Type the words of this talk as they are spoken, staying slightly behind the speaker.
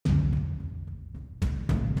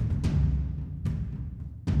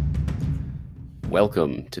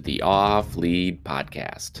Welcome to the Off Lead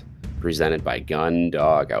Podcast, presented by Gun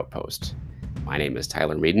Dog Outpost. My name is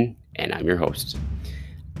Tyler Meaden, and I'm your host.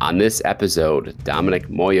 On this episode, Dominic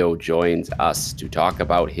Moyo joins us to talk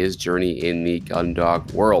about his journey in the gun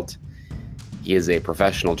dog world. He is a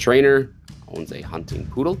professional trainer, owns a hunting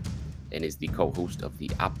poodle, and is the co-host of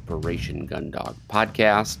the Operation Gun Dog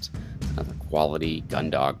podcast. It's another quality gun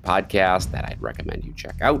dog podcast that I'd recommend you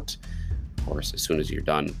check out, of course, as soon as you're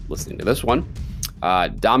done listening to this one.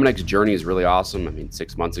 Dominic's journey is really awesome. I mean,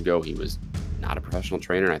 6 months ago, he was not a professional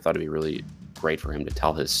trainer, and I thought it'd be really great for him to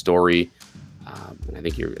tell his story. And I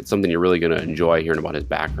think it's something you're really going to enjoy hearing about his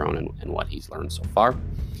background and what he's learned so far.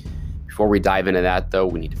 Before we dive into that, though,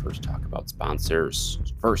 we need to first talk about sponsors.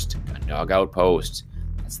 First, Gun Dog Outpost.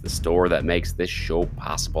 That's the store that makes this show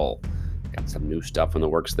possible. Got some new stuff in the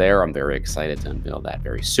works there. I'm very excited to unveil that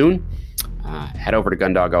very soon. Head over to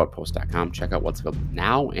gundogoutpost.com, check out what's available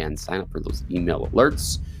now, and sign up for those email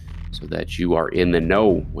alerts so that you are in the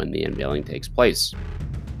know when the unveiling takes place.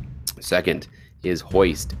 Second is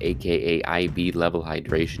Hoist, aka IV Level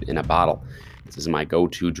Hydration in a Bottle. This is my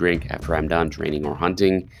go-to drink after I'm done training or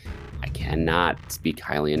hunting. I cannot speak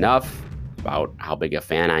highly enough about how big a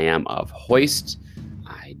fan I am of Hoist.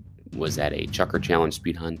 I was at a Chucker Challenge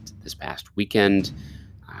speed hunt this past weekend.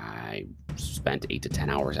 I spent 8 to 10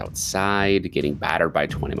 hours outside getting battered by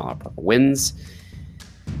 20-mile-per-hour winds,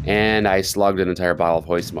 and I slugged an entire bottle of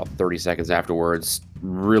Hoist in about 30 seconds afterwards.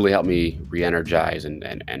 Really helped me re-energize and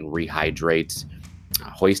rehydrate.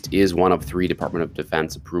 Hoist is one of 3 Department of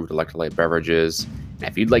Defense approved electrolyte beverages. And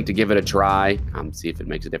if you'd like to give it a try, see if it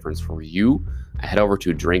makes a difference for you, head over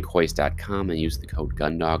to drinkhoist.com and use the code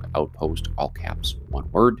GUNDOGOUTPOST, all caps, one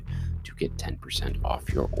word, to get 10% off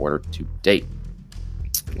your order today.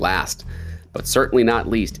 Last, but certainly not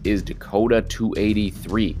least, is Dakota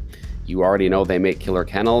 283. You already know they make killer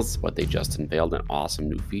kennels, but they just unveiled an awesome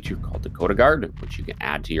new feature called Dakota Guard, which you can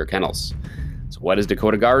add to your kennels. So what is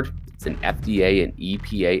Dakota Guard? It's an FDA and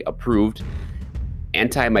EPA approved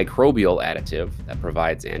antimicrobial additive that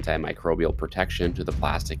provides antimicrobial protection to the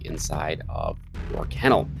plastic inside of your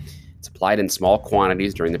kennel. It's applied in small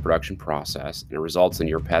quantities during the production process, and it results in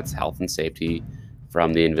your pet's health and safety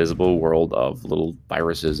from the invisible world of little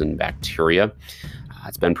viruses and bacteria.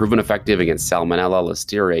 It's been proven effective against Salmonella,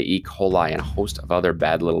 Listeria, E. coli, and a host of other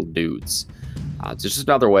bad little dudes. It's just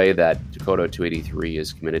another way that Dakota 283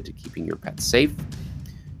 is committed to keeping your pet safe.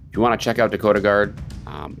 If you want to check out Dakota Guard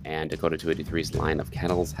and Dakota 283's line of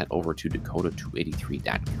kennels, head over to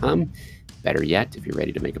dakota283.com. Better yet, if you're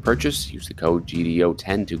ready to make a purchase, use the code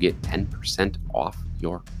GDO10 to get 10% off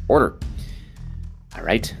your order. All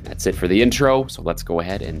right, that's it for the intro. So let's go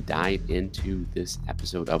ahead and dive into this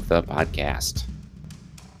episode of the podcast.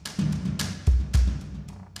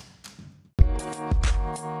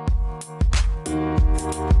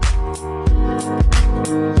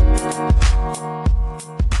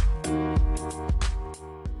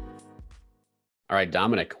 All right,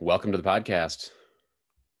 Dominic, welcome to the podcast.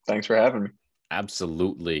 Thanks for having me.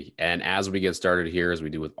 Absolutely. And as we get started here, as we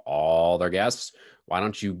do with all their guests, why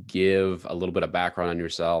don't you give a little bit of background on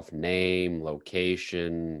yourself, name,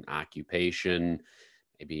 location, occupation,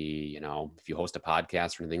 maybe, if you host a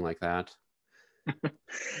podcast or anything like that.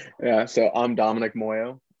 Yeah, so I'm Dominic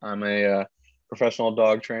Moyo. I'm a professional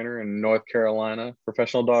dog trainer in North Carolina,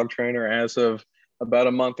 professional dog trainer as of about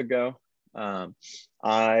a month ago.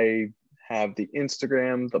 I have the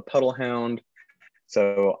Instagram, the Puddle Hound.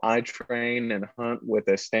 So I train and hunt with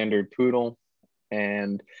a standard poodle,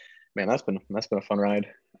 and man, that's been a fun ride.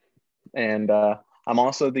 And I'm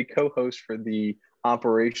also the co-host for the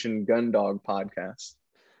Operation Gun Dog podcast.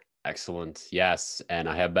 Excellent. Yes. And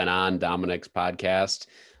I have been on Dominic's podcast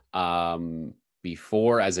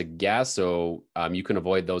before as a guest. So you can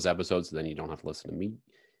avoid those episodes. So then you don't have to listen to me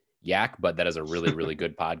yak, but that is a really, really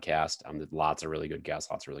good podcast. There's lots of really good guests,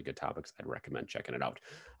 lots of really good topics. I'd recommend checking it out.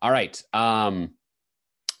 All right.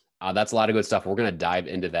 That's a lot of good stuff. We're going to dive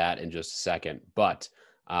into that in just a second. But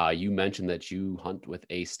you mentioned that you hunt with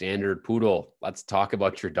a standard poodle. Let's talk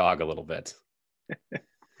about your dog a little bit.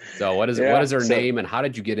 So what is her name, and how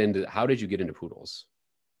did you get into poodles?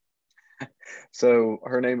 So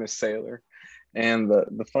her name is Sailor, and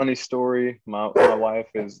the funny story, my wife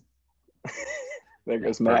is there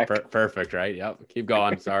goes Mac. Perfect, right? Yep. Keep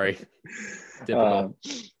going. Sorry. Typical.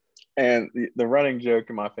 And the running joke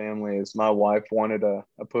in my family is my wife wanted a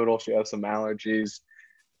poodle. She has some allergies,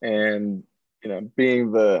 and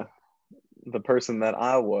being the person that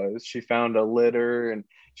I was, she found a litter and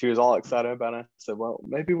she was all excited about it. I said, well,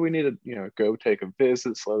 maybe we need to, go take a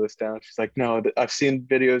visit, slow this down. She's like, no, I've seen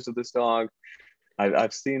videos of this dog.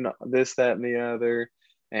 I've seen this, that, and the other.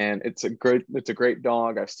 and it's a great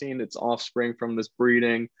dog. I've seen its offspring from this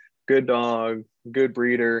breeding. Good dog, good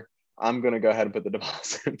breeder. I'm gonna go ahead and put the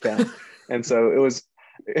deposit down. And so it was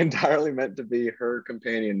entirely meant to be her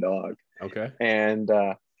companion dog. Okay. And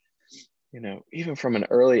even from an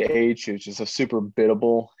early age, she was just a super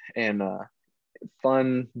biddable and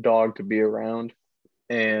fun dog to be around.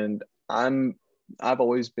 And I've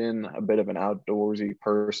always been a bit of an outdoorsy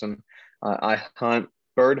person. I hunt.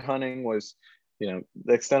 Bird hunting was, the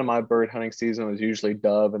extent of my bird hunting season was usually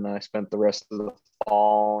dove, and then I spent the rest of the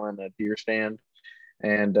fall in a deer stand.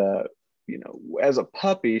 And as a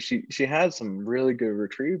puppy, she had some really good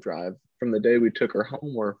retrieve drive from the day we took her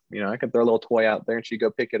home. Where I could throw a little toy out there and she'd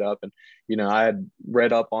go pick it up. And I had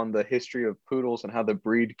read up on the history of poodles and how the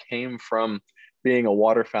breed came from being a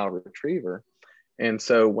waterfowl retriever. And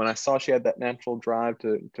so when I saw she had that natural drive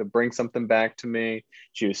to bring something back to me,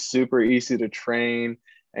 she was super easy to train.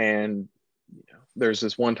 And there's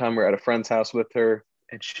this one time we're at a friend's house with her,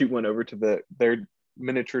 and she went over to their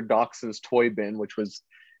miniature Dachshund's toy bin, which was,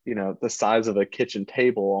 the size of a kitchen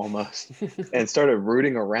table almost, and started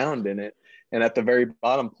rooting around in it. And at the very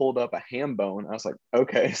bottom pulled up a ham bone. I was like,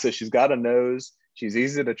 okay, so she's got a nose, she's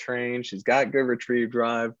easy to train, she's got good retrieve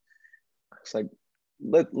drive. It's like,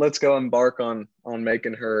 let's go embark on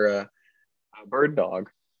making her a bird dog.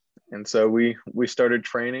 And so we started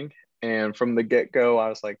training, and from the get-go I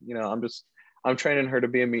was like, I'm training her to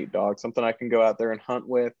be a meat dog, something I can go out there and hunt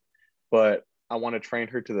with, but I want to train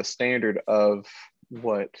her to the standard of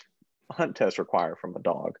what hunt tests require from a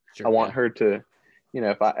dog. Sure, I want her to,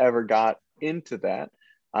 if I ever got into that,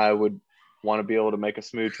 I would want to be able to make a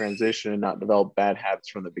smooth transition and not develop bad habits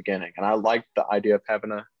from the beginning. And I liked the idea of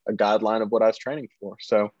having a guideline of what I was training for.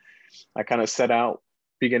 So I kind of set out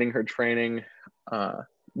beginning her training,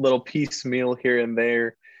 little piecemeal here and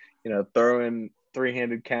there, throwing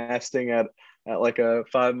three-handed casting at like a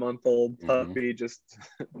 5-month-old puppy, just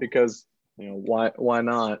because, why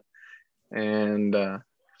not? And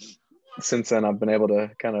since then I've been able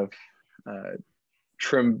to kind of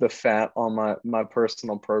trim the fat on my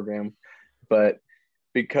personal program. But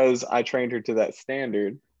because I trained her to that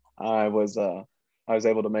standard, I was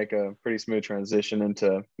able to make a pretty smooth transition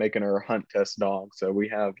into making her a hunt test dog. So we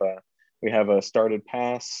have a started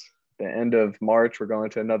pass. The end of March, we're going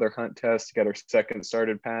to another hunt test to get our second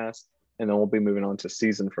started pass, and then we'll be moving on to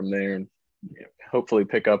season from there, and hopefully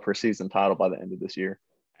pick up her season title by the end of this year.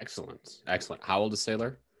 Excellent. How old is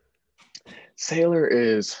Sailor? Sailor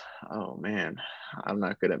is, oh man, I'm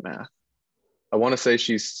not good at math. I want to say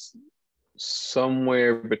she's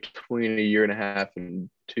somewhere between 1.5 years and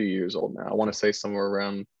 2 years old now. I want to say somewhere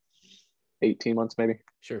around 18 months, maybe.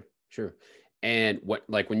 Sure. And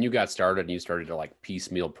when you got started and you started to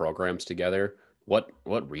piecemeal programs together, what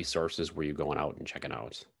resources were you going out and checking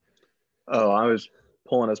out? Oh, I was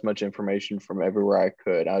pulling as much information from everywhere I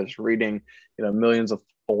could. I was reading, millions of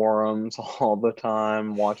forums all the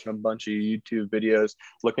time, watching a bunch of YouTube videos,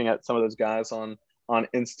 looking at some of those guys on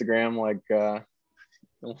Instagram,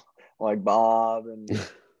 like Bob, and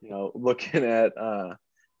looking at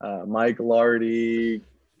Mike Lardy,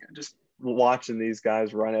 just watching these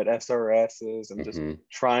guys run at SRSs, and just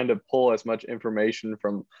trying to pull as much information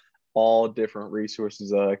from all different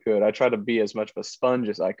resources that I could. I tried to be as much of a sponge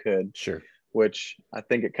as I could. Sure. Which I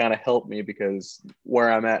think it kind of helped me, because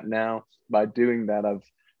where I'm at now, by doing that, I've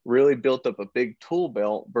really built up a big tool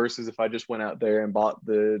belt, versus if I just went out there and bought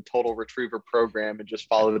the total retriever program and just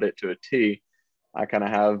followed it to a T. I kind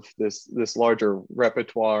of have this larger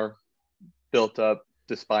repertoire built up,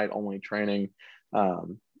 despite only training,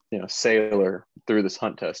 Sailor through this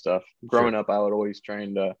hunt test stuff. Growing up, I would always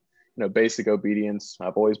train basic obedience.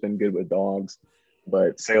 I've always been good with dogs,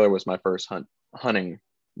 but Sailor was my first hunting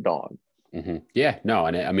dog. Yeah, no.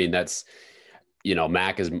 And I mean, that's,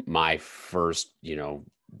 Mac is my first,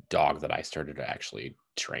 dog that I started to actually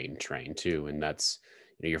train too. And that's,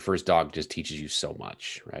 your first dog just teaches you so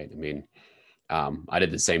much, right? I mean, I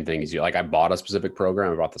did the same thing as you. I bought a specific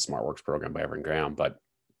program. I bought the SmartWorks program by Evan Graham, but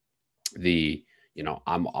I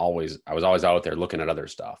was always out there looking at other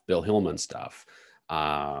stuff, Bill Hillman stuff,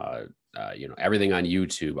 everything on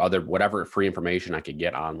YouTube, whatever free information I could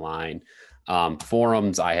get online.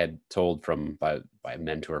 Forums, I had told by a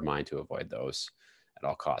mentor of mine to avoid those at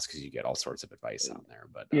all costs, because you get all sorts of advice on there.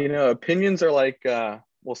 But opinions are like,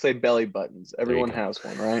 we'll say belly buttons. Everyone has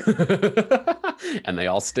one, right? And they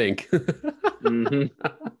all stink. No,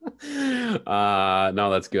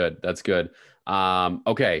 that's good.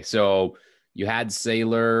 Okay, so you had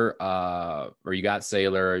Sailor, or you got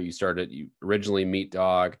Sailor. You originally meat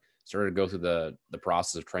dog, started to go through the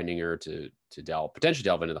process of training her to potentially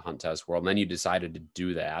delve into the hunt test world. And then you decided to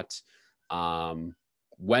do that.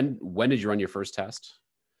 when did you run your first test?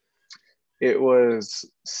 It was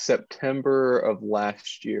September of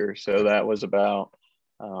last year. So that was about,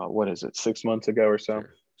 what is it, 6 months ago or so?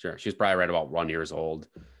 Sure. She's probably right about 1 year old.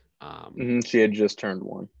 She had just turned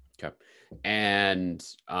one. Okay. And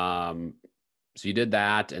so you did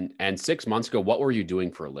that. And 6 months ago, what were you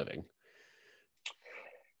doing for a living?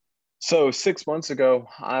 So 6 months ago,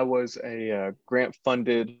 I was a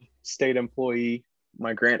grant-funded state employee.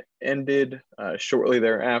 My grant ended shortly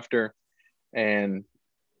thereafter. And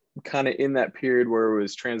kind of in that period where it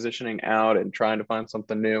was transitioning out and trying to find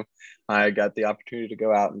something new, I got the opportunity to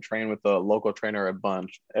go out and train with a local trainer at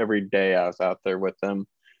Bunch. Every day I was out there with them,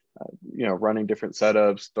 running different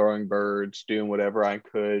setups, throwing birds, doing whatever I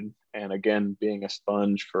could. And again, being a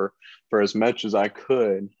sponge for as much as I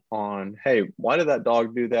could on, hey, why did that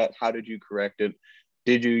dog do that? How did you correct it?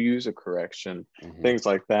 Did you use a correction? Things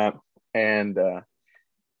like that. And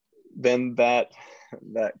then that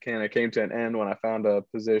kind of came to an end when I found a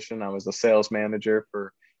position. I was a sales manager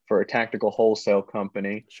for a tactical wholesale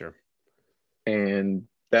company. Sure. And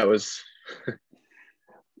that was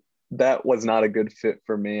not a good fit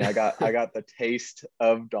for me. I got the taste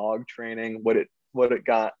of dog training, what it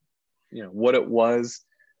got, what it was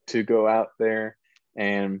to go out there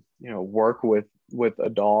and, work with a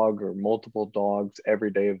dog or multiple dogs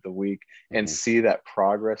every day of the week and see that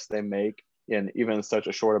progress they make in even such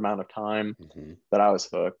a short amount of time, that I was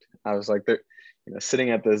hooked. I was like, sitting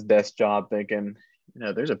at this desk job thinking,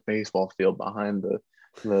 there's a baseball field behind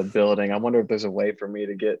the building. I wonder if there's a way for me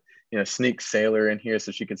to get, sneak Sailor in here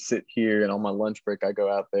so she could sit here, and on my lunch break, I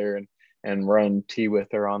go out there and run tea with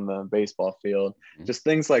her on the baseball field. Just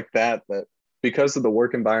things like that because of the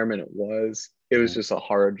work environment it was just a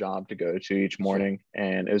hard job to go to each morning.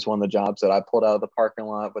 And it was one of the jobs that I pulled out of the parking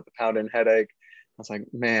lot with a pounding headache. I was like,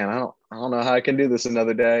 man, I don't know how I can do this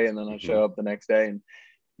another day. And then I show up the next day and,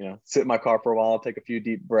 sit in my car for a while, take a few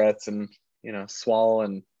deep breaths and, swallow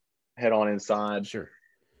and head on inside. Sure.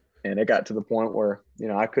 And it got to the point where,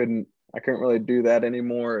 I couldn't really do that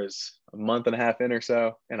anymore. It's a month and a half in or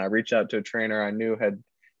so. And I reached out to a trainer I knew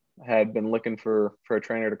had been looking for a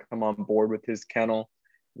trainer to come on board with his kennel,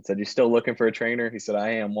 and said, "You still looking for a trainer?" He said,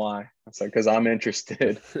 "I am." Why? I said, "Because I'm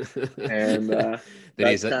interested." And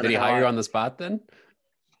did he hire you on the spot then?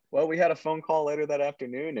 Well, we had a phone call later that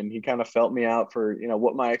afternoon, and he kind of felt me out for,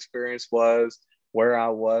 what my experience was, where I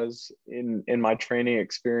was in my training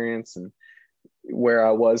experience, and where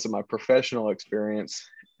I was in my professional experience.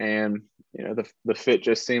 And, the fit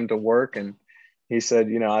just seemed to work. And he said,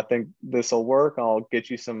 "I think this will work. I'll get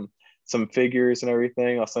you some figures and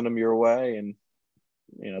everything. I'll send them your way." And,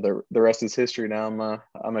 the rest is history. Now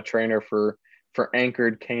I'm a trainer for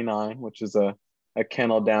Anchored Canine, which is a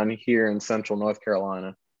kennel down here in central North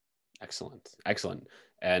Carolina. Excellent.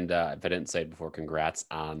 And if I didn't say it before, congrats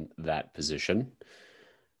on that position.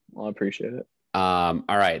 Well, I appreciate it. All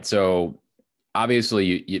right. So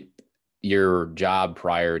obviously your job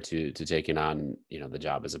prior to taking on, the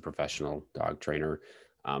job as a professional dog trainer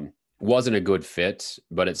wasn't a good fit,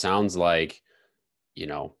 but it sounds like,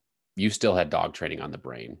 you still had dog training on the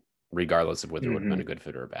brain, regardless of whether it would have been a good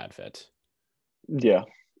fit or a bad fit. Yeah.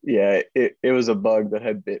 It was a bug that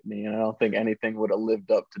had bit me, and I don't think anything would have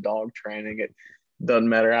lived up to dog training. It doesn't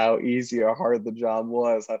matter how easy or hard the job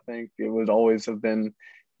was. I think it would always have been,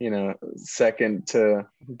 second to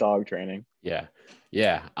dog training. Yeah.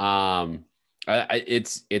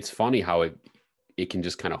 It's funny how it can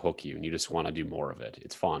just kind of hook you and you just want to do more of it.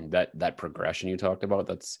 It's fun. That progression you talked about,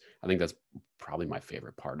 I think that's probably my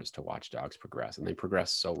favorite part, is to watch dogs progress, and they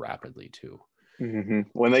progress so rapidly too.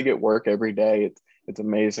 When they get work every day, it's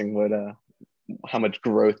amazing how much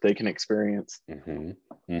growth they can experience.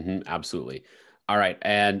 Absolutely. All right.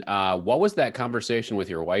 And what was that conversation with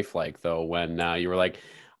your wife like, though, when you were like,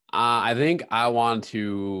 I think I want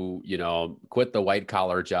to, quit the white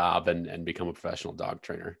collar job and become a professional dog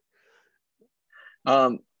trainer?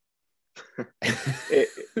 There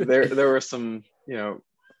were some,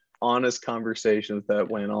 honest conversations that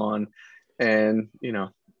went on, and,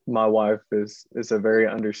 my wife is a very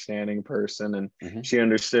understanding person, and she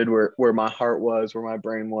understood where my heart was, where my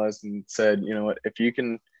brain was, and said, what, if you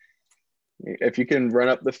can run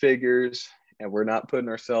up the figures and we're not putting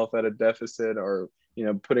ourselves at a deficit or,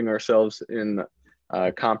 putting ourselves in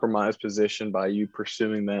a compromised position by you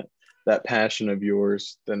pursuing that passion of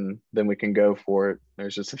yours, then we can go for it.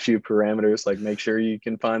 There's just a few parameters, like make sure you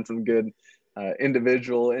can find some good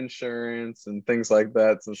individual insurance and things like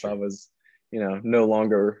that, since I was, no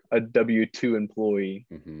longer a W-2 employee.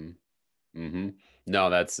 No,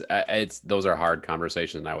 those are hard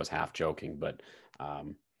conversations. And I was half joking, but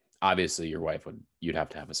obviously your wife you'd have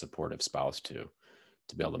to have a supportive spouse too.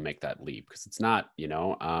 to be able to make that leap, because it's not,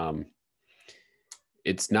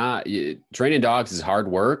 it's not, training dogs is hard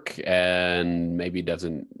work, and maybe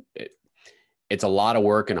it's a lot of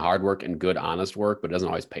work and hard work and good, honest work, but it doesn't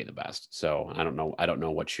always pay the best. So I don't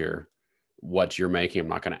know what you're making. I'm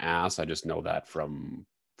not going to ask. I just know that from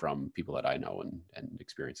people that I know and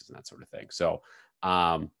experiences and that sort of thing. So,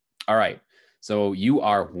 all right. So you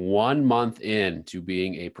are 1 month in to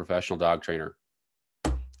being a professional dog trainer.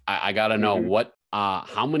 I got to know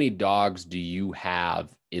how many dogs do you have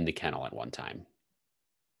in the kennel at one time?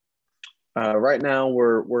 Right now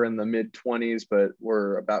we're in the mid-20s, but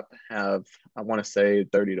we're about to have, I want to say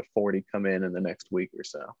 30 to 40 come in the next week or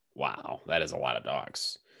so. Wow, that is a lot of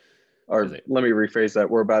dogs. Or let me rephrase that.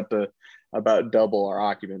 We're about double our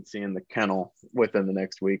occupancy in the kennel within the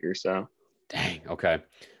next week or so. Dang. Okay.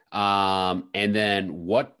 And then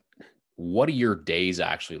what do your days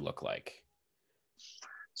actually look like?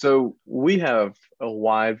 So we have a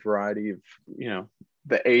wide variety of,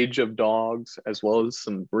 the age of dogs as well as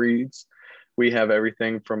some breeds. We have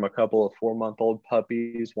everything from a couple of 4-month-old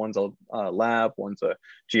puppies. One's a lab, one's a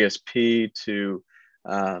GSP, to,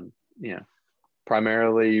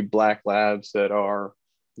 primarily black labs that are,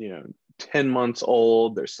 10 months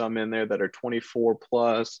old. There's some in there that are 24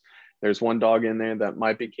 plus. There's one dog in there that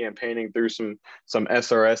might be campaigning through some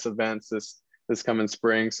SRS events this coming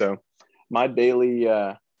spring. So my daily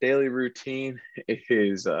routine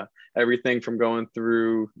is everything from going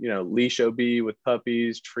through, leash OB with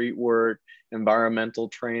puppies, treat work, environmental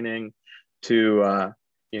training, to,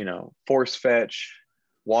 force fetch,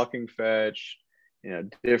 walking fetch,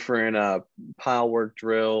 different pile work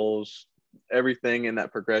drills, everything in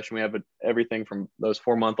that progression. We have everything from those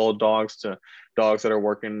 4-month-old dogs to dogs that are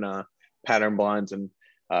working pattern blinds, and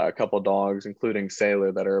a couple of dogs, including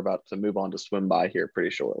Sailor, that are about to move on to swim by here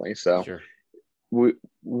pretty shortly. So sure.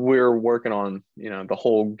 We're working on, the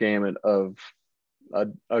whole gamut of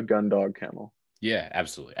a gun dog kennel. Yeah,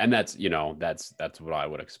 absolutely. And that's what I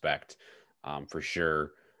would expect, for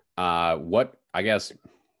sure. What, I guess,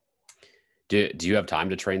 do you have time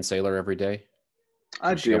to train Sailor every day?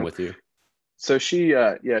 I do. Come with you? So she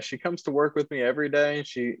comes to work with me every day.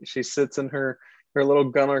 She sits in her little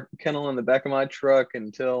gunner kennel in the back of my truck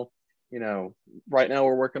until, right now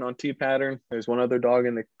we're working on T pattern. There's one other dog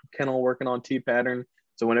in the kennel working on T pattern.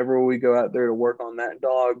 So whenever we go out there to work on that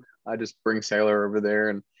dog, I just bring Sailor over there,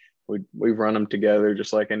 and we run them together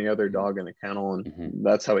just like any other dog in the kennel. And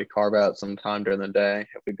that's how we carve out some time during the day.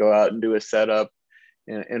 If we go out and do a setup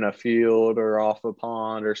in a field or off a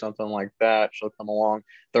pond or something like that, she'll come along,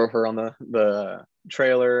 throw her on the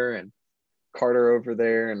trailer, and cart her over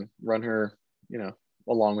there and run her,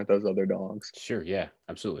 along with those other dogs. Sure. Yeah,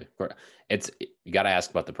 absolutely. You got to ask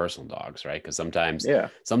about the personal dogs, right? Because sometimes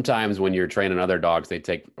when you're training other dogs,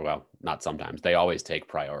 not sometimes, they always take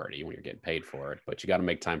priority when you're getting paid for it, but you got to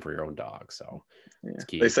make time for your own dog. So it's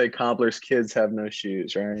key. They say cobbler's kids have no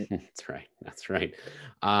shoes, right? That's right.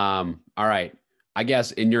 All right. I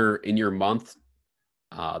guess in your month,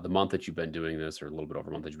 the month that you've been doing this, or a little bit over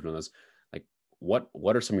a month that you've been doing this, like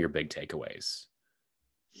what are some of your big takeaways?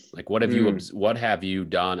 Like what have you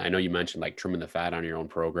done? I know you mentioned like trimming the fat on your own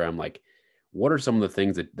program. Like what are some of the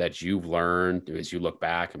things that you've learned as you look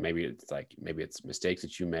back, and maybe it's mistakes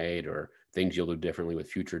that you made or things you'll do differently with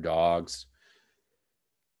future dogs?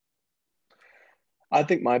 I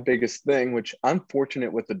think my biggest thing, which I'm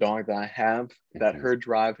fortunate with the dog that I have, that her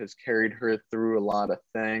drive has carried her through a lot of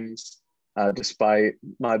things, despite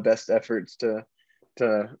my best efforts to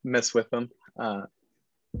mess with them.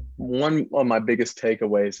 One of my biggest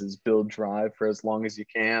takeaways is build drive for as long as you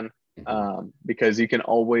can, because you can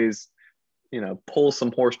always, pull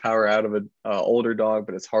some horsepower out of an older dog,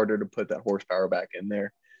 but it's harder to put that horsepower back in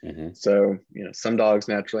there. So, some dogs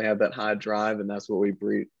naturally have that high drive, and that's what we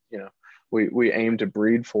breed, we aim to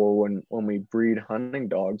breed for when we breed hunting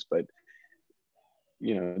dogs. But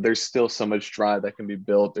there's still so much drive that can be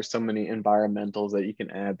built. There's so many environmentals that you can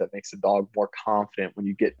add that makes a dog more confident when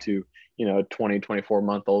you get to a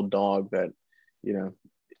 24-month-old dog, that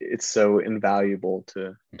it's so invaluable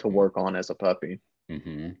to work on as a puppy.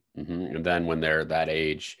 And then when they're that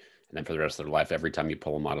age, and then for the rest of their life, every time you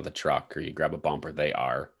pull them out of the truck or you grab a bumper, they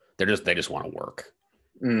just want to work.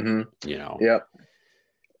 Yep.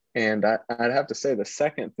 And I'd have to say the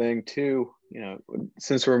second thing too,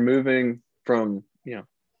 since we're moving through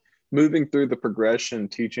the progression,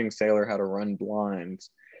 teaching Sailor how to run blinds,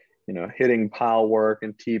 hitting pile work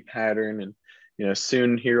and T pattern, and,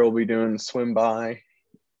 soon here we'll be doing swim by.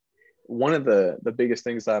 One of the biggest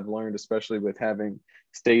things I've learned, especially with having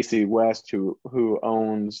Stacy West, who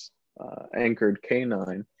owns Anchored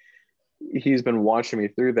Canine, he's been watching me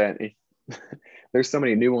through that. there's so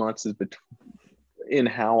many nuances in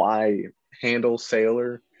how I handle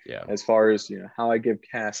Sailor, Yeah. as far as, how I give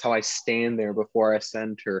Cass, how I stand there before I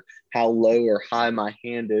send her, how low or high my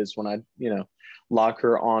hand is when I, lock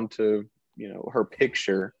her onto, her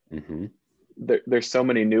picture. Mm-hmm. There's so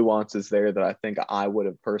many nuances there that I think I would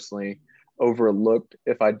have personally overlooked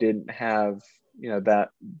if I didn't have,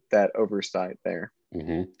 that oversight there.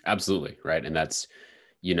 Mm-hmm. Absolutely. Right. And that's,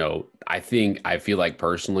 I feel like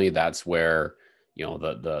personally, that's where,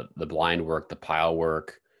 the blind work, the pile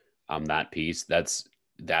work, that piece, that's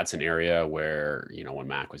an area where, when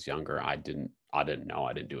Mac was younger, I didn't know,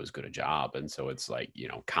 I didn't do as good a job. And so it's like,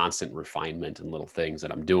 constant refinement and little things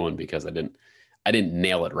that I'm doing because I didn't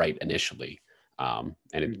nail it right initially. And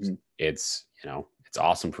Mm-hmm. it's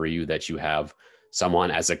awesome for you that you have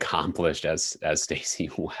someone as accomplished as Stacy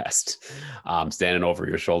West, standing over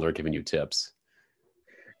your shoulder, giving you tips.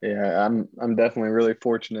 Yeah, I'm definitely really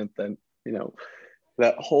fortunate that,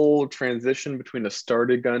 that whole transition between a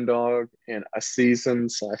started gun dog and a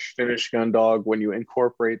seasoned/finished gun dog, when you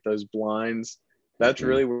incorporate those blinds, that's Mm-hmm.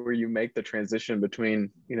 really where you make the transition between,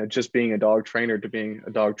 just being a dog trainer to being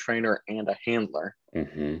a dog trainer and a handler.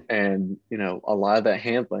 Mm-hmm. And, a lot of that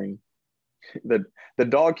handling, the the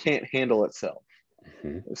dog can't handle itself.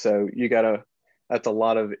 Mm-hmm. So that's a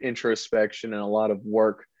lot of introspection and a lot of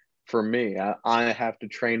work for me. I have to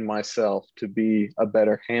train myself to be a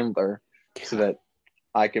better handler so Yeah. that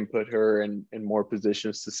I can put her in more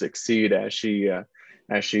positions to succeed as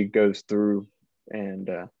she goes through, and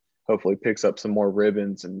hopefully picks up some more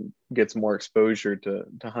ribbons and gets more exposure to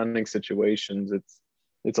hunting situations.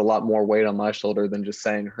 It's a lot more weight on my shoulder than just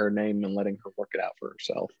saying her name and letting her work it out for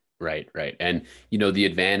herself. Right, right. And the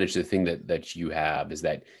advantage, the thing that you have is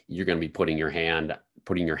that you're going to be putting your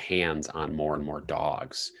hands on more and more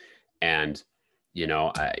dogs. And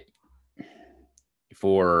I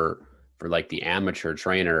for like the amateur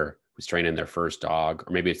trainer who's training their first dog,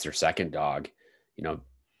 or maybe it's their second dog, you know,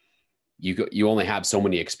 you only have so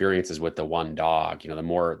many experiences with the one dog. The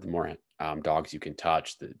more dogs you can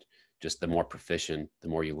touch, the more proficient, the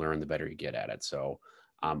more you learn, the better you get at it. So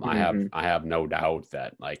Mm-hmm. I have no doubt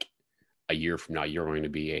that like a year from now, you're going to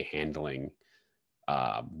be a handling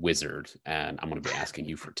wizard, and I'm going to be asking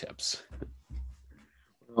you for tips.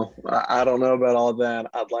 Well, I don't know about all that.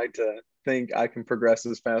 I'd like to think I can progress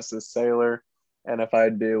as fast as Sailor, and if I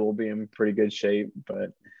do, we'll be in pretty good shape.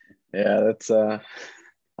 But yeah, that's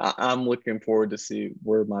I'm looking forward to see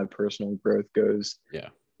where my personal growth goes Yeah.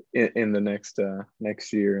 in the next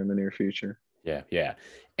year, in the near future. Yeah, yeah.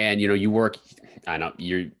 And you work, I know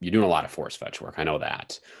you're doing a lot of force fetch work. I know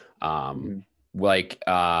that. Um, Mhm. like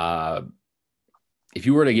if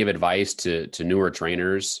you were to give advice to newer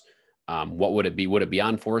trainers, what would it be? Would it be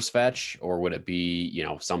on force fetch, or would it be,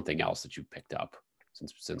 something else that you picked up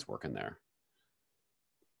since working there?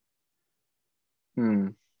 Hmm.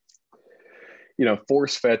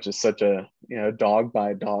 Force fetch is such a, dog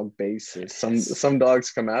by dog basis. It is. Some dogs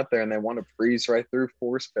come out there and they want to breeze right through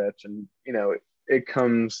force fetch, and it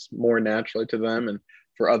comes more naturally to them. And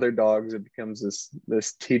for other dogs, it becomes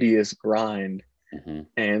this tedious grind. Hmm.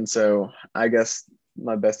 And so I guess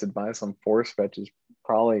my best advice on force fetch is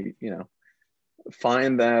probably,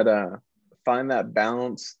 find that find that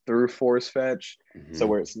balance through force fetch, so Hmm.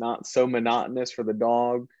 where it's not so monotonous for the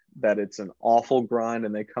dog that it's an awful grind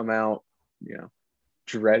and they come out, you know,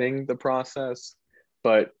 dreading the process,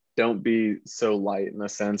 but don't be so light in the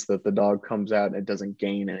sense that the dog comes out and it doesn't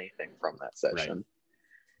gain anything from that Right. session.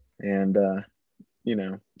 And you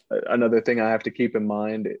know, another thing I have to keep in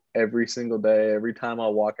mind every single day, every time I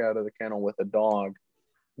walk out of the kennel with a dog,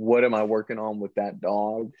 what am I working on with that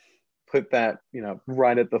dog? Put that,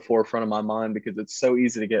 right at the forefront of my mind, because it's so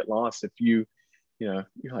easy to get lost if you're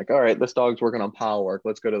like, all right, this dog's working on pile work,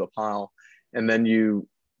 let's go to the pile. And then you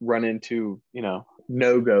run into,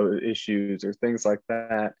 no-go issues or things like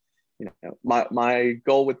that. My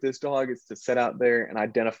goal with this dog is to sit out there and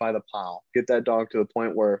identify the pile, get that dog to the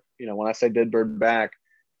point where, when I say dead bird back,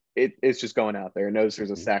 it's just going out there and knows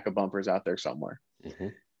there's a Hmm. stack of bumpers out there somewhere. Hmm.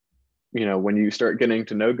 When you start getting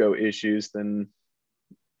to no-go issues, then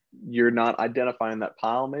you're not identifying that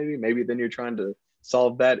pile. Maybe then you're trying to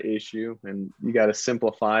solve that issue, and you got to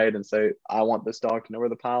simplify it and say, I want this dog to know where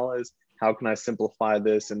the pile is. How can I simplify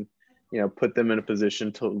this and put them in a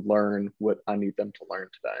position to learn what I need them to learn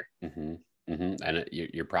today? Hmm. Hmm. And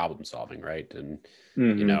you're problem solving, right? And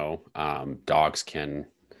Mm-hmm. dogs can,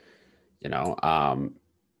 you know um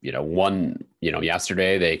one,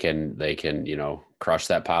 yesterday they can crush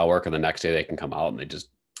that pile work, and the next day they can come out and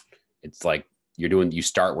it's like you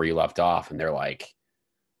start where you left off, and they're like,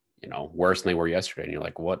 worse than they were yesterday, and you're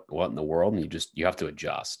like, what in the world? And you have to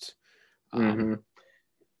adjust. Mm-hmm.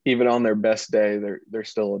 Even on their best day, they're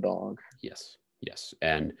still a dog. Yes. Yes.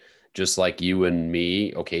 And just like you and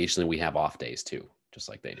me, occasionally we have off days too, just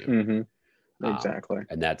like they do. Mm-hmm. Exactly.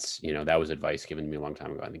 And that's, that was advice given to me a long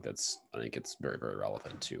time ago. I think it's very, very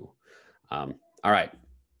relevant too. All right.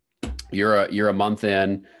 You're a month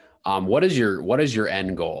in. What is your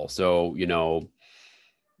end goal? So,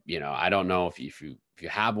 I don't know if you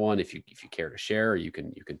have one, if you care to share, you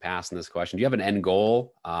can pass on this question. Do you have an end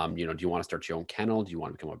goal? Do you want to start your own kennel? Do you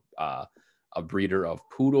want to become a breeder of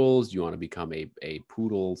poodles? Do you want to become a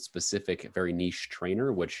poodle specific, very niche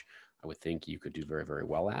trainer, which I would think you could do very, very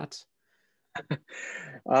well at?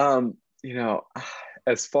 You know,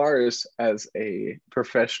 as far as a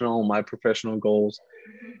professional, my professional goals,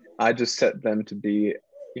 I just set them to be,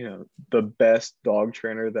 the best dog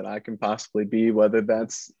trainer that I can possibly be, whether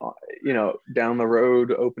that's, down the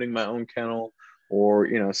road opening my own kennel,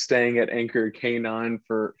 or, staying at Anchor Canine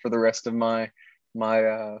for the rest of my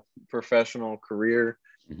professional career.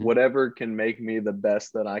 Mm-hmm. Whatever can make me the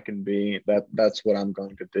best that I can be, that's what I'm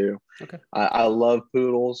going to do. Okay. I love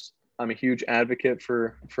poodles. I'm a huge advocate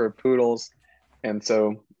for poodles. And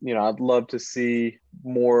so, I'd love to see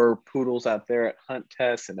more poodles out there at hunt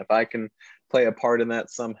tests. And if I can play a part in that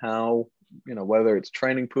somehow, whether it's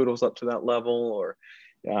training poodles up to that level or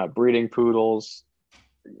breeding poodles,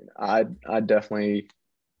 I'd definitely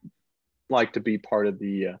like to be part of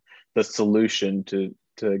the solution to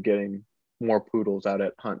getting more poodles out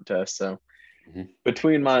at hunt tests. So Mm-hmm.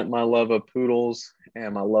 between my love of poodles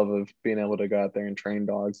and my love of being able to go out there and train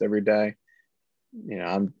dogs every day,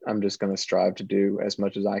 I'm just going to strive to do as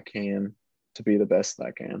much as I can to be the best that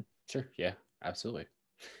I can. Sure. Yeah, absolutely.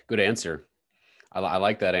 Good answer. I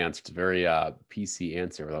like that answer. It's a very PC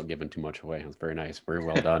answer without giving too much away. It's very nice. Very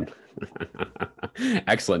well done.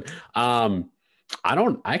 Excellent. I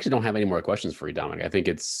actually don't have any more questions for you, Dominic.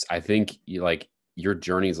 I think you like your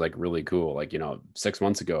journey is like really cool. Like, 6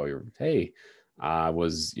 months ago, I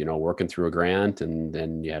was, working through a grant, and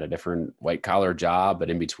then you had a different white collar job, but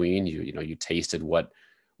in between you tasted what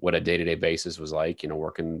a day-to-day basis was like,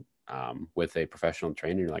 working with a professional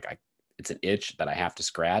trainer. You're like, it's an itch that I have to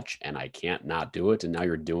scratch and I can't not do it. And now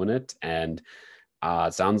you're doing it. And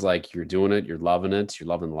it sounds like you're doing it. You're loving it. You're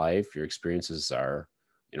loving life. Your experiences are,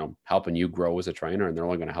 helping you grow as a trainer, and they're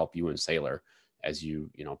only going to help you in Sailor as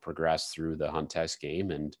you, progress through the hunt test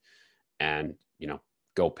game and,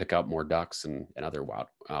 go pick up more ducks and other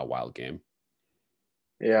wild game.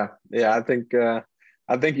 Yeah. I think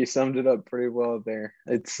you summed it up pretty well there.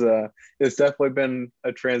 It's definitely been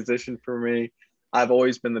a transition for me. I've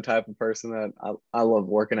always been the type of person that I love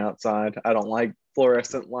working outside. I don't like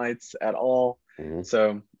fluorescent lights at all. Mm-hmm.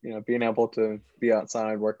 So, being able to be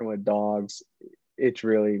outside working with dogs, it's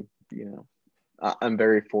really, I'm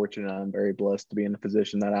very fortunate. I'm very blessed to be in the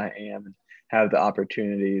position that I am and have the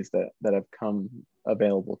opportunities that have come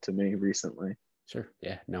available to me recently. Sure.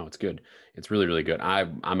 Yeah, no, it's good. It's really, really good.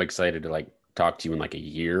 I'm excited to talk to you in like a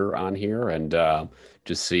year on here and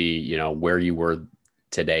just see, where you were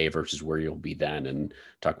today versus where you'll be then, and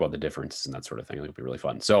talk about the differences and that sort of thing. It'll be really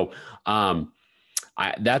fun. So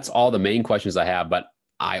that's all the main questions I have, but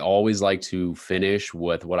I always like to finish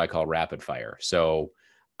with what I call rapid fire. So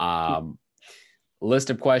list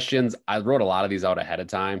of questions. I wrote a lot of these out ahead of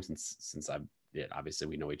time since obviously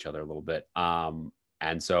we know each other a little bit.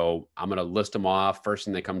 And so I'm going to list them off. First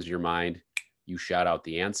thing that comes to your mind, you shout out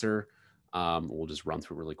the answer. We'll just run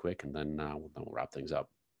through really quick, and then we'll wrap things up.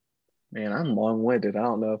 Man, I'm long-winded. I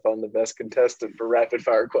don't know if I'm the best contestant for rapid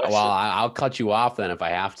fire questions. Well, I'll cut you off then if I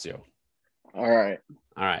have to. All right.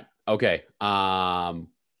 Okay.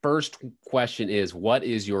 First question is, what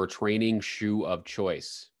is your training shoe of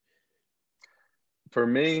choice? For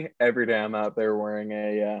me, every day I'm out there wearing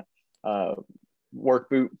a work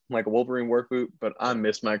boot, like a Wolverine work boot, but I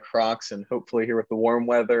miss my Crocs, and hopefully here with the warm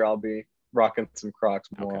weather, I'll be rocking some Crocs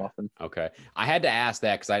more often. Okay. I had to ask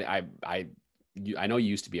that because I know you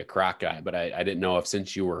used to be a Croc guy, but I didn't know if,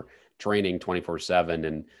 since you were training 24/7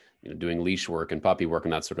 and doing leash work and puppy work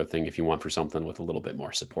and that sort of thing, if you want for something with a little bit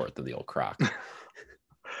more support than the old Croc. A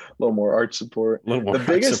little more arch support. The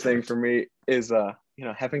biggest thing for me is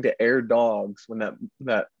having to air dogs when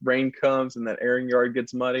that rain comes and that airing yard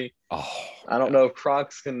gets muddy. Oh, I don't know if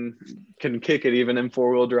Crocs can kick it even in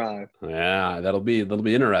 4-wheel drive. Yeah, that'll be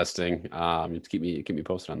interesting. Keep me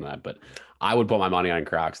posted on that, but I would put my money on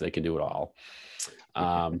Crocs. They can do it all.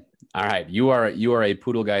 All right, you are a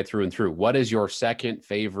poodle guy through and through. What is your second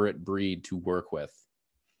favorite breed to work with?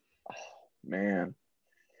 Oh, man,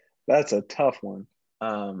 that's a tough one.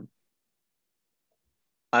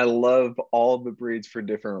 I love all the breeds for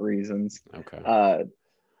different reasons. Okay.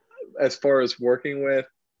 As far as working with,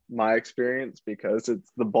 my experience, because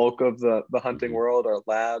it's the bulk of the hunting world are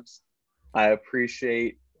labs. I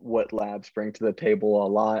appreciate what labs bring to the table a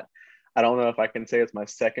lot. I don't know if I can say it's my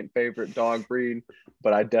second favorite dog breed,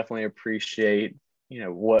 but I definitely appreciate,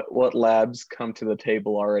 what labs come to the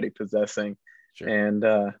table already possessing. Sure. And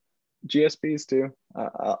GSPs too.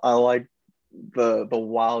 I like the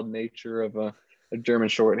wild nature of a German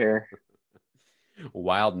short hair.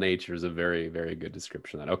 Wild nature is a very, very good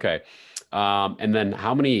description of that. Okay. And then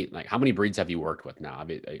how many breeds have you worked with now? I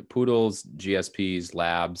mean, poodles, GSPs,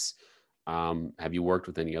 labs. Have you worked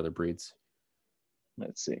with any other breeds?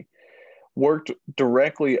 Let's see. Worked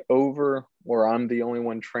directly over where I'm the only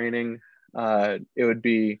one training. It would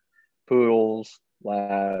be poodles,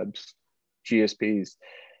 labs, GSPs.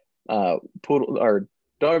 Poodle or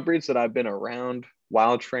dog breeds that I've been around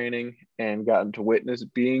while training and gotten to witness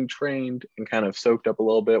being trained and kind of soaked up a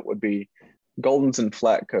little bit would be Goldens and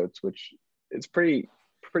flat coats, which it's pretty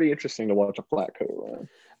interesting to watch a flat coat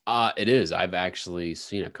run. It is. I've actually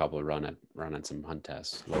seen a couple run at some hunt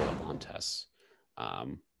tests, low level hunt tests.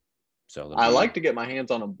 So I like to get my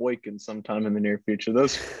hands on a Boykin sometime in the near future.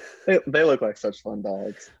 Those they look like such fun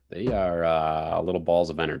dogs. They are little balls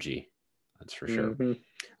of energy. That's for sure. Mm-hmm.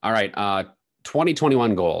 All right.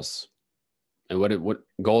 2021 goals. And what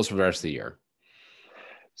goals for the rest of the year?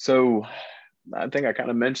 So I think I kind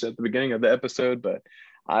of mentioned at the beginning of the episode, but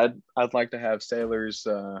I'd like to have Sailor's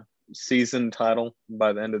season title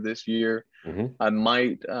by the end of this year. Mm-hmm. I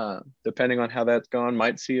might, depending on how that's gone,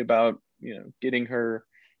 might see about getting her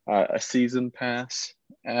a season pass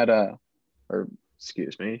at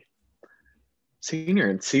senior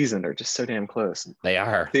and season are just so damn close. They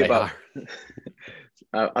are.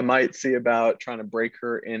 I might see about trying to break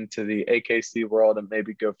her into the AKC world and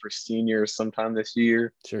maybe go for seniors sometime this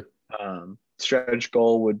year. Sure. Stretch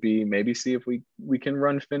goal would be maybe see if we can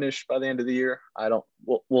run finish by the end of the year.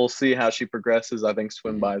 We'll see how she progresses. I think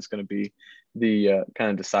swim by is going to be the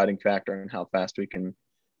kind of deciding factor in how fast we can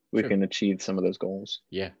achieve some of those goals.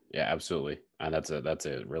 Yeah, absolutely. That's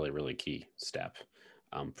a really, really key step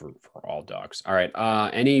for all dogs. All right.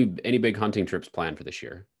 Any big hunting trips planned for this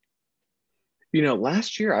year?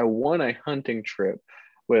 Last year I won a hunting trip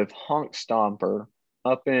with Honk Stomper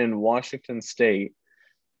up in Washington State.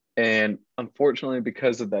 And unfortunately,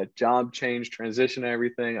 because of that job change, transition, and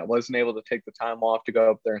everything, I wasn't able to take the time off to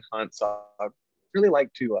go up there and hunt. So I'd really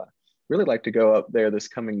like to go up there this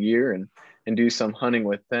coming year and do some hunting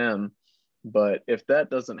with them. But if that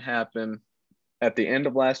doesn't happen, at the end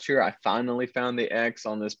of last year, I finally found the X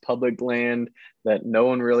on this public land that no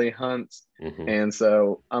one really hunts. Mm-hmm. And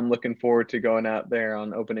so I'm looking forward to going out there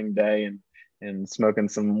on opening day and smoking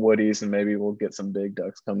some woodies, and maybe we'll get some big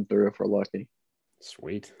ducks come through if we're lucky.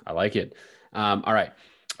 Sweet. I like it. All right.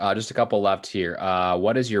 Just a couple left here.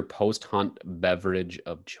 What is your post-hunt beverage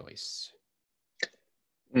of choice?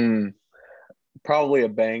 Probably a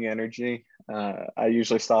Bang Energy. I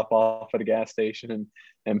usually stop off at a gas station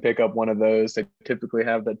and pick up one of those. They typically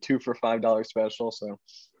have the 2 for $5 special. So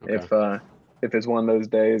okay. If it's one of those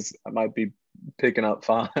days, I might be picking up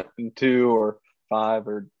 2 or 5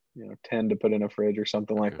 or 10 to put in a fridge or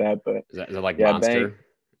something like that. But is that like Monster? Bang,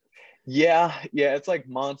 yeah, it's like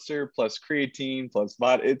Monster plus creatine plus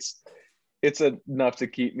vodka. It's enough to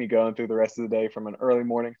keep me going through the rest of the day from an early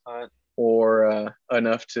morning hunt, or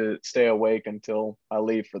enough to stay awake until I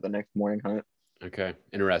leave for the next morning hunt. Okay,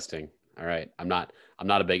 interesting. All right, I'm not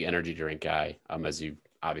a big energy drink guy. As you've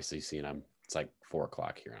obviously seen, it's like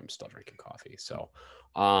 4:00 here. I'm still drinking coffee. So,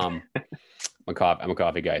 I'm a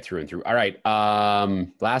coffee guy through and through. All right,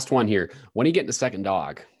 last one here. When are you getting the second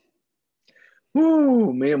dog?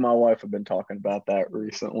 Ooh, me and my wife have been talking about that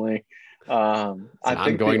recently. It's an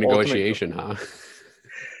ongoing negotiation, huh?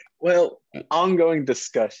 Well, ongoing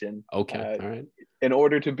discussion. Okay, all right. In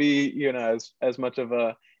order to be, as much of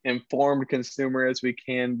a informed consumer as we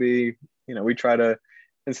can be, we try to,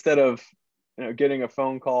 instead of, getting a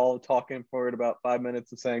phone call, talking for it about 5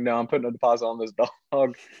 minutes and saying, no, I'm putting a deposit on this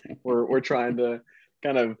dog. We're trying to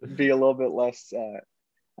kind of be a little bit less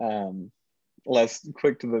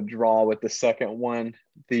quick to the draw with the second one.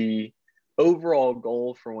 The overall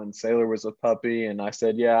goal for when Sailor was a puppy, and I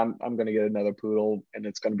said, yeah, I'm going to get another poodle and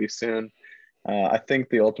it's going to be soon. I think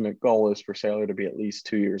the ultimate goal is for Sailor to be at least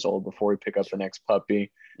 2 years old before we pick up the next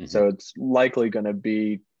puppy. Mm-hmm. So it's likely going to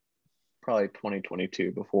be probably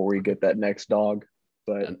 2022 before we get that next dog,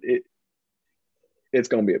 but it's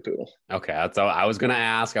going to be a poodle. Okay. That's all I was going to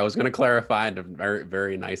ask. I was going to clarify, and a very,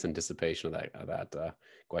 very nice anticipation of that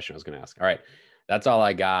question I was going to ask. All right. That's all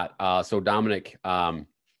I got. So Dominic,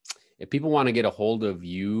 if people want to get a hold of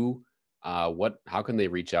you, how can they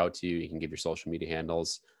reach out to you? You can give your social media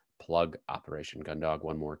handles, plug Operation Gundog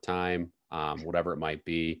one more time, whatever it might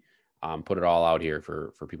be. Put it all out here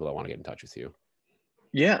for people that want to get in touch with you.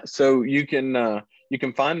 Yeah, so you can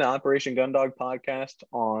find the Operation Gundog podcast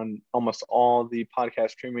on almost all the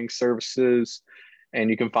podcast streaming services, and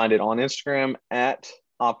you can find it on Instagram at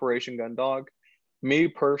Operation Gundog. Me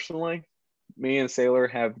personally, me and Sailor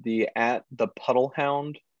have the Puddle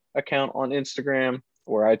Hound account on Instagram,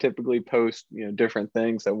 where I typically post different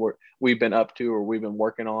things that we've been up to or we've been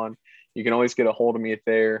working on. You can always get a hold of me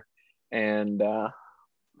there, and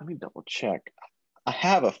let me double check. I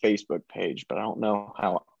have a Facebook page, but I don't know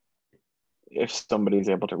if somebody's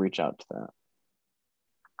able to reach out to that.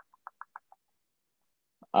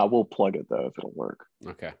 I will plug it though if it'll work.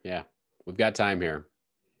 Okay, yeah, we've got time here.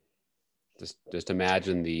 Just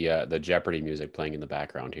imagine the Jeopardy music playing in the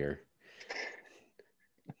background here.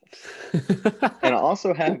 And I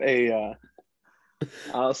also have a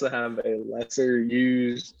lesser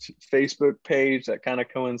used Facebook page that kind of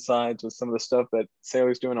coincides with some of the stuff that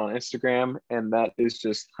Sailor's doing on Instagram, and that is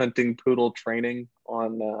just Hunting Poodle Training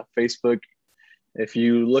on Facebook. If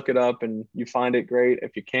you look it up and you find it, great.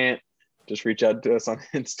 If you can't, just reach out to us on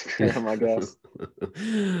Instagram, I guess.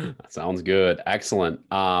 That sounds good. Excellent.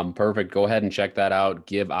 Perfect. Go ahead and check that out.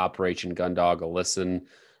 Give Operation Gundog a listen.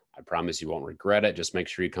 I promise you won't regret it. Just make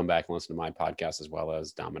sure you come back and listen to my podcast as well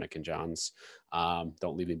as Dominic and John's.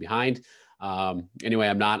 Don't leave me behind. Anyway,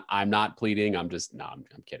 I'm not pleading. I'm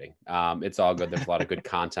kidding. It's all good. There's a lot of good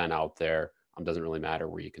content out there. Doesn't really matter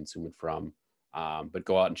where you consume it from. But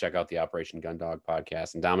go out and check out the Operation Gundog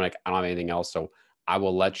podcast. And Dominic, I don't have anything else, so I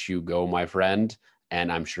will let you go, my friend.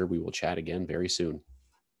 And I'm sure we will chat again very soon.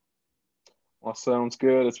 Well, sounds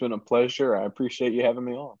good. It's been a pleasure. I appreciate you having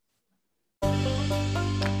me on.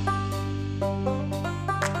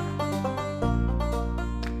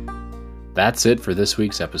 That's it for this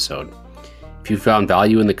week's episode. If you found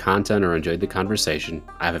value in the content or enjoyed the conversation,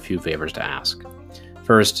 I have a few favors to ask.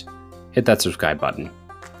 First, hit that subscribe button.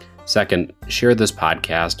 Second, share this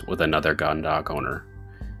podcast with another gun dog owner.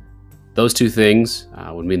 Those two things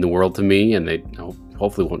would mean the world to me, and they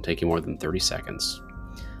hopefully won't take you more than 30 seconds.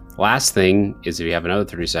 Last thing is, if you have another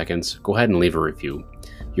 30 seconds, go ahead and leave a review.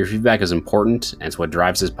 Your feedback is important, and it's what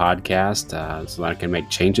drives this podcast so that I can make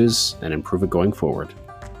changes and improve it going forward.